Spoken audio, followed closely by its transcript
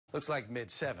Looks like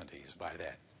mid-70s by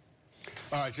then.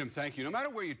 All right, Jim, thank you. No matter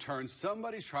where you turn,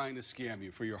 somebody's trying to scam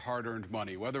you for your hard-earned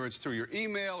money, whether it's through your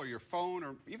email or your phone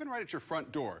or even right at your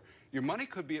front door. Your money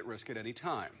could be at risk at any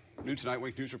time. New Tonight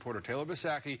Wink News reporter Taylor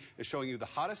Bisacki is showing you the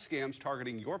hottest scams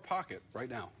targeting your pocket right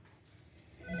now.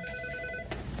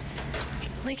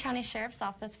 Lee County Sheriff's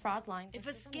Office fraud line. If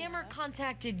a scammer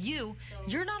contacted you,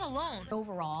 you're not alone.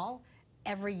 Overall,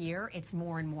 every year, it's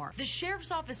more and more. The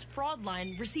Sheriff's Office fraud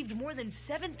line received more than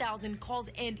 7,000 calls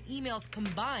and emails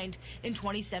combined in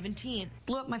 2017.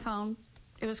 Blew up my phone.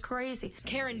 It was crazy.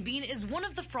 Karen Bean is one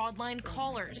of the fraud line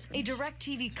callers. A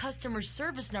DirecTV customer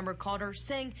service number called her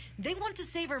saying they want to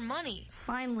save her money.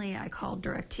 Finally, I called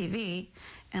DirecTV,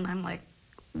 and I'm like,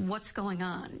 what's going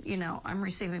on? You know, I'm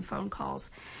receiving phone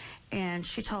calls. And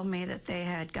she told me that they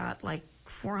had got like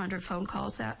 400 phone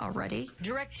calls already.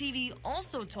 DirecTV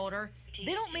also told her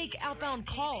they don't make outbound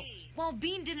calls. While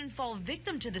Bean didn't fall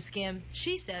victim to the scam,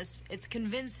 she says it's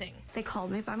convincing. They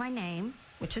called me by my name,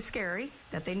 which is scary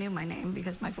that they knew my name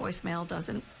because my voicemail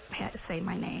doesn't say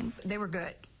my name. They were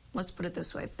good. Let's put it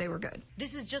this way. They were good.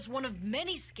 This is just one of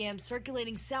many scams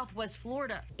circulating Southwest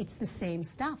Florida. It's the same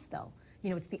stuff, though.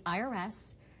 You know, it's the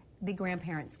IRS. The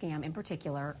grandparent scam in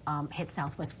particular hit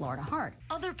Southwest Florida hard.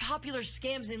 Other popular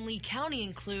scams in Lee County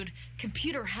include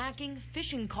computer hacking,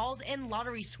 phishing calls, and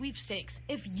lottery sweepstakes.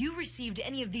 If you received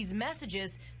any of these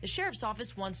messages, the Sheriff's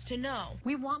Office wants to know.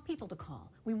 We want people to call.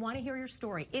 We want to hear your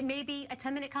story. It may be a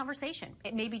 10-minute conversation.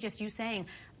 It may be just you saying,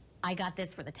 I got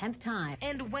this for the 10th time.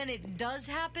 And when it does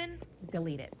happen,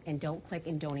 delete it and don't click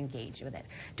and don't engage with it.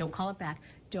 Don't call it back.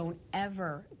 Don't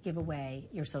ever give away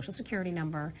your social security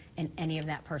number and any of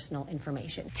that personal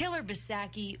information. Taylor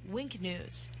Bisacki, Wink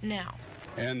News, now.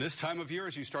 And this time of year,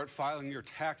 as you start filing your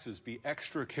taxes, be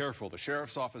extra careful. The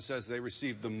Sheriff's Office says they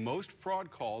received the most fraud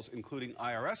calls, including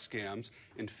IRS scams,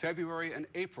 in February and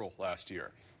April last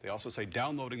year. They also say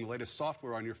downloading the latest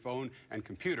software on your phone and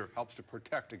computer helps to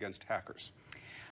protect against hackers.